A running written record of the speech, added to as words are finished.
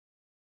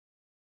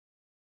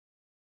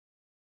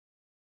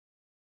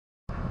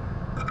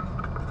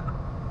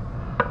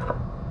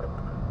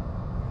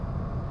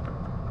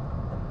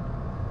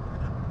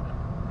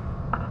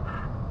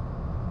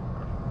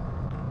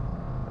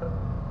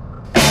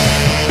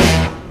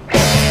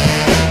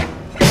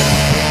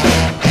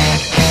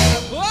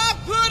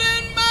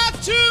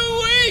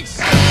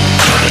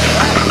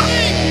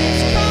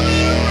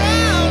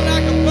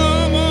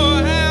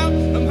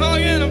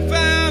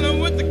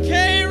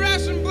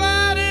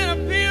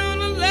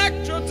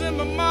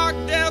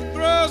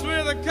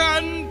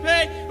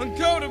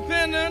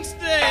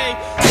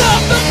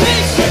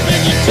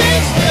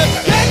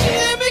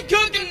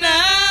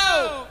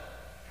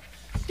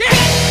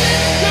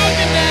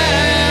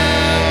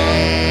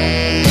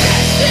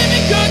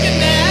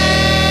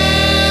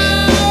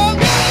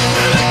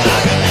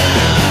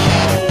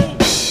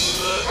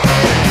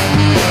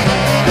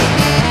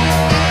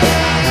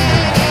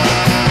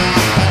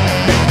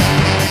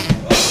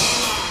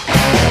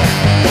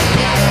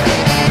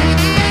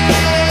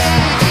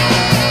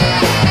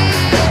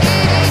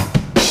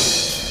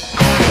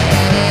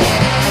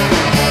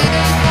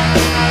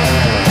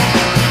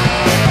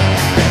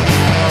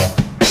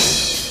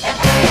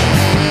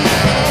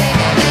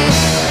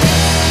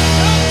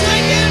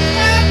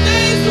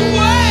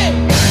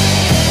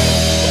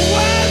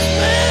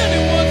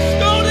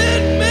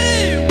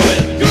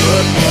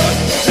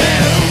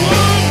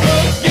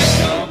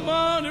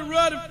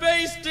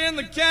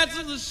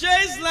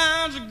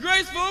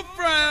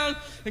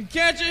And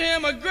can't you hear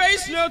my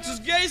grace notes as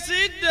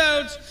Gacy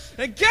dotes?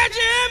 And can't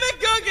you hear me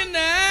cooking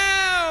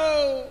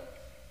now?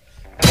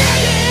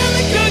 Can't you hear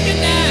me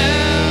cooking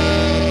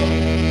now?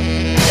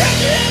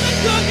 Can't you hear me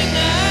cooking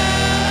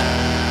now?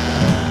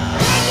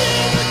 Can't you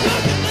hear me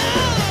cooking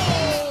now?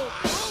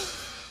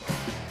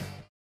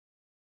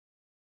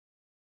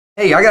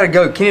 Hey, I gotta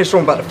go. Kenny and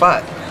Storm about to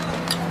fight.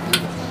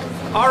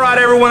 All right,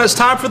 everyone, it's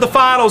time for the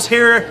finals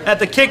here at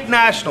the Kick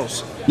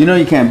Nationals. You know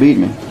you can't beat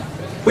me.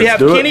 We have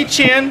Kenny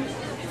Chin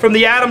from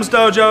the Adams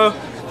Dojo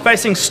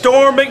facing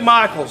Storm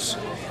McMichaels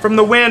from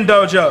the Wynn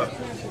Dojo.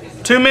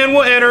 2 men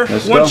will enter,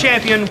 one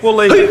champion will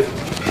leave. Hey.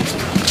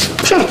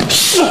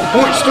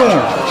 Point Storm.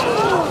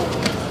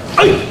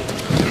 Hey.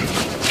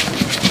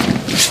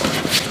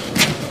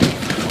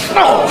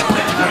 Oh.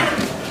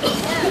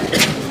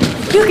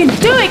 You can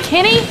do it,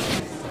 Kenny.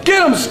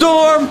 Get him,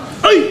 Storm.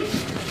 Hey.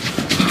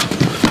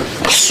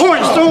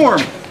 Point Storm.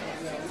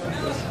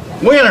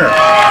 Winner.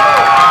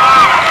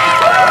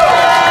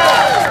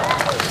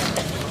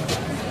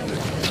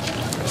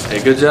 Hey,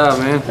 good job,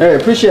 man. Hey,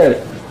 appreciate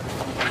it.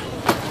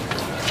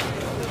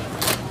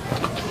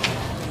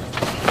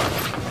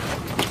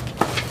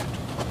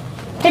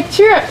 Hey,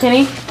 cheer up,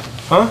 Kenny.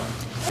 Huh?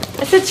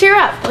 I said cheer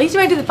up. At least you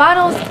made it to the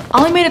finals. I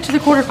only made it to the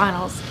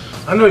quarterfinals.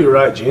 I know you're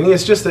right, Jenny.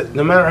 It's just that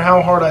no matter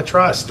how hard I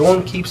try,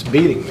 Storm keeps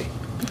beating me.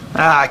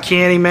 Ah,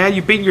 Kenny, man,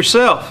 you beat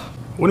yourself.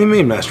 What do you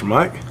mean, Master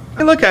Mike?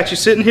 Hey, look at you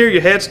sitting here,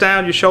 your head's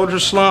down, your shoulders are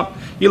slumped.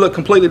 You look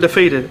completely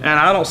defeated, and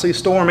I don't see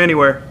Storm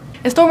anywhere.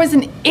 And Storm is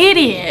an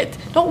idiot.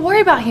 Don't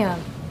worry about him.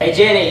 Hey,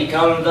 Jenny, you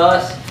coming with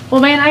us? Well,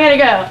 man, I gotta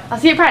go. I'll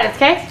see you at practice,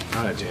 okay?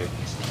 All right, Jenny.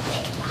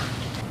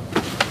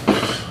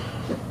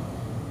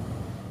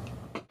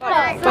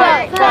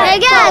 Hey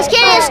guys,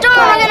 Kenny and Storm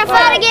are gonna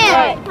fight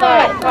again.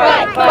 Fight.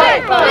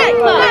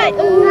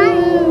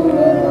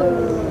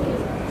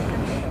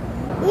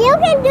 You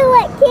can do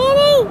it,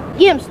 Kenny.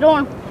 Get him,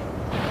 Storm.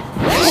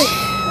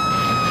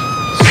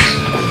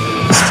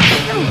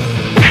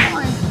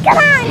 Come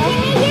on,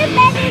 Kenny, you're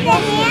better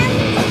than him.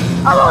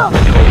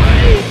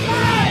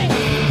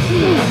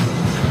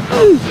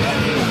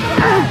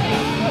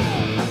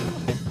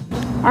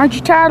 Aren't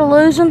you tired of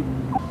losing?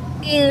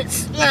 You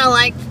smell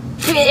like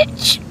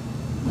fish.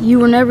 You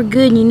were never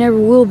good and you never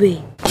will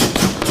be.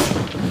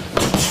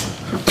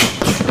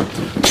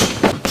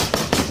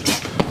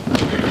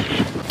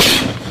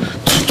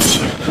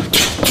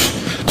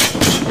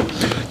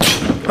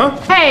 Huh?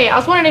 Hey, I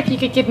was wondering if you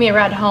could give me a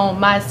ride home.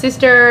 My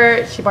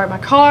sister, she borrowed my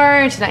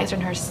car and she's not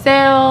answering her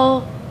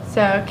cell.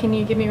 So, can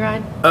you give me a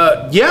ride?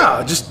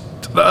 Yeah, just,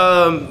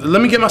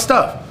 let me get my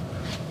stuff.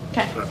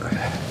 Okay.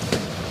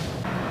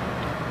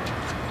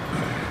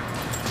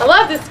 I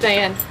love this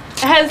van. It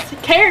has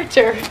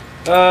character.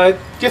 It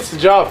gets the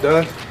job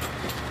done.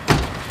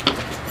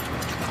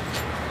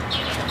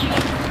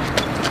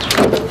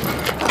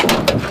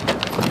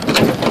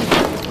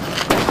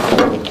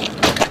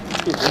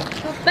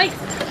 Oh, thanks.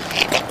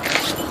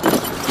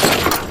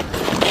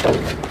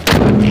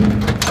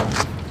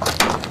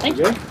 Thank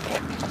you.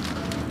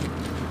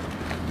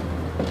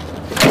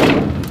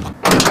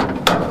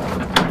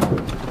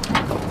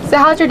 So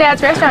how's your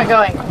dad's restaurant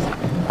going?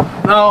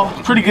 No,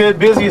 pretty good.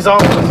 Busy as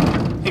always.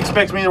 He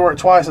expects me to work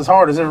twice as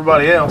hard as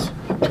everybody else.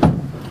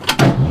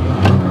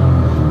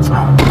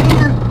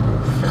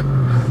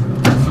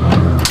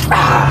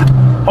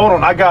 Hold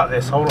on, I got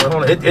this. Hold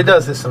on. It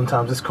does this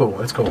sometimes. It's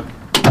cool. It's cool.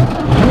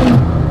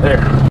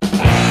 There.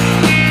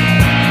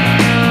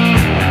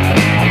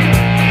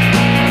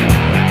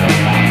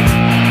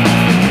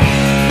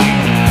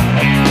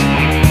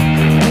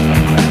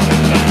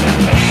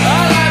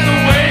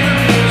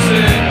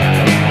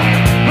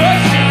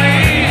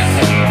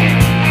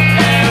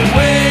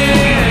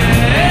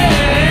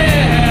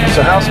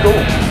 So how's school?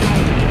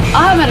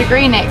 I'll have my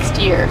degree next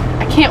year.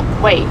 I can't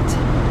wait.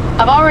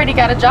 I've already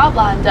got a job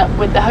lined up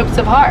with the Hopes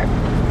of Heart.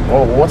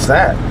 Oh, what's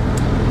that?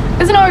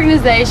 It's an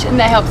organization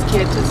that helps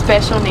kids with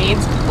special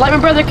needs, like my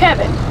brother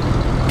Kevin.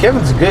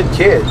 Kevin's a good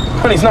kid,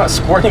 but he's not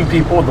squirting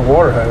people with the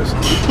water hose.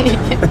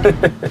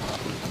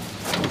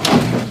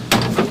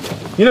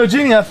 You know,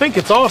 Jenny, I think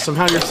it's awesome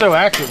how you're so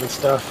active and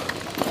stuff.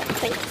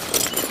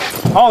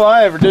 Thanks. All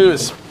I ever do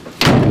is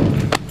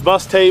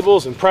bust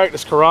tables and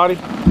practice karate.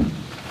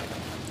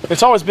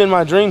 It's always been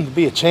my dream to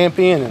be a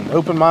champion and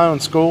open my own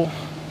school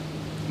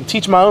and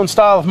teach my own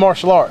style of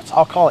martial arts.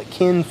 I'll call it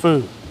Kin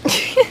Fu.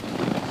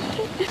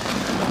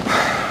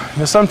 You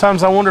know,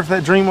 sometimes I wonder if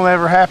that dream will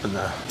ever happen,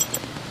 though.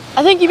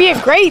 I think you'd be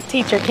a great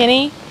teacher,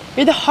 Kenny.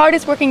 You're the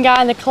hardest working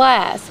guy in the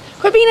class.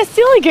 Quit being a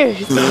silly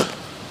goose.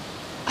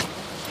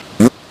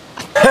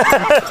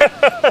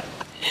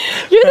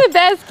 You're the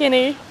best,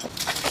 Kenny.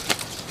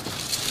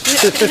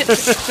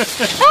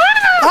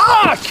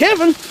 Ah,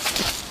 Kevin!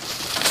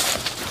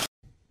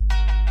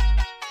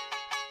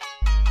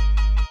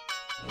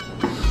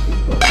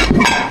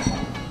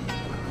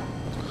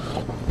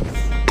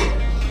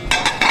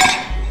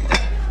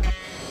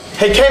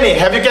 Hey Kenny,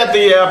 have you got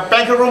the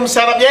banquet room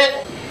set up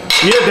yet?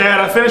 Yeah,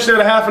 Dad, I finished it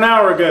a half an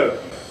hour ago.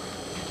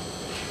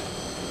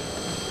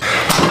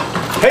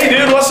 Hey,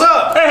 dude, what's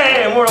up?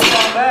 Hey, Mortal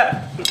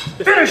Kombat.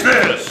 Finish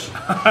this!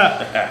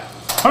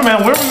 Oh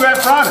man, where were you at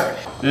Friday?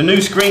 The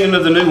new screening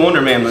of the new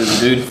Wonder Man movie,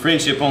 dude.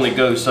 Friendship only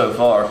goes so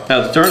far.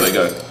 How'd the tournament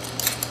go?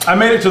 I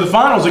made it to the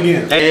finals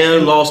again.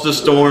 And lost to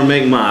Storm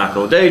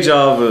McMichael.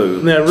 Deja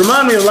vu. Now,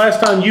 remind me of the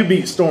last time you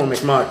beat Storm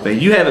McMichael. Man,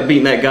 you haven't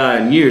beaten that guy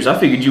in years. I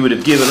figured you would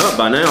have given up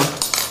by now.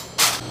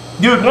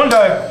 Dude, one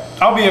day,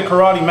 I'll be a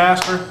karate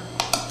master.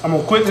 I'm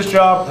gonna quit this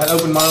job and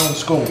open my own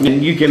school.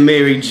 And you can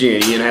marry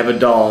Jenny and have a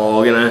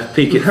dog and a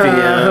picket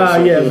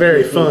fence. Yeah,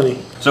 very funny.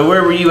 So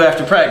where were you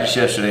after practice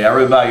yesterday? I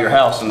rode by your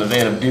house and the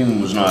Van of Doom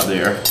was not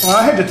there. Well,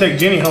 I had to take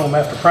Jenny home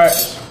after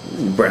practice.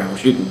 Brown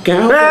shooting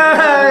cow.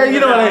 Hey, you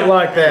know it ain't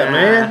like that,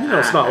 man. You know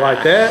it's not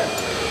like that.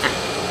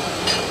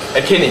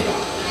 Hey, Kenny,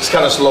 it's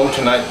kind of slow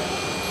tonight,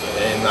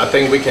 and I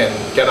think we can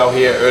get out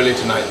here early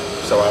tonight,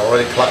 so I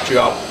already clocked you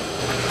out.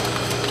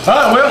 All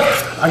right,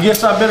 well, I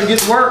guess I better get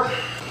to work.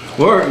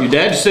 Work? Your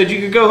dad just said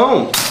you could go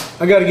home.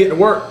 I gotta get to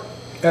work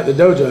at the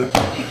dojo.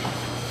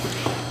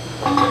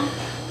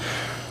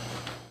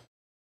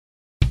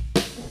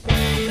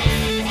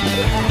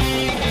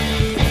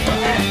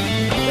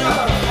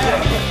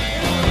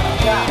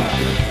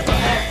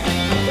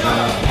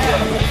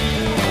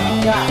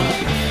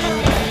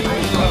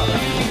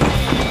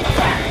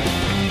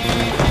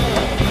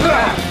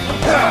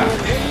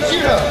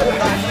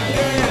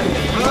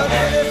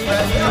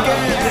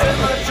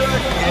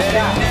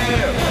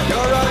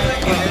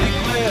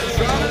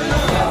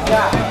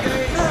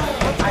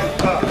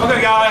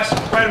 Okay guys,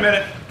 wait a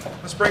minute.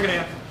 Let's bring it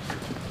in.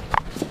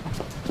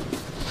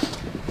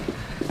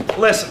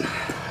 Listen,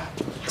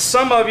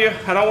 some of you,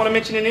 I don't want to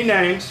mention any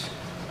names,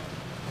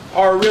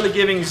 are really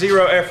giving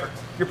zero effort.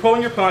 You're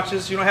pulling your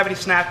punches, you don't have any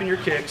snap in your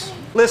kicks.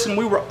 Listen,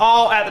 we were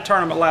all at the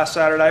tournament last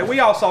Saturday. We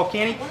all saw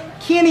Kenny.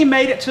 Kenny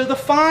made it to the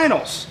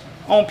finals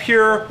on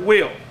pure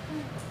will.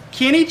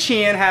 Kenny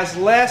Chin has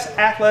less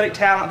athletic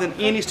talent than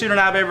any student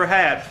I've ever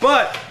had,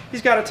 but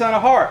he's got a ton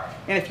of heart.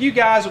 And if you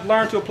guys would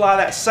learn to apply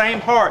that same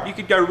heart, you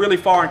could go really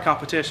far in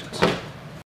competitions.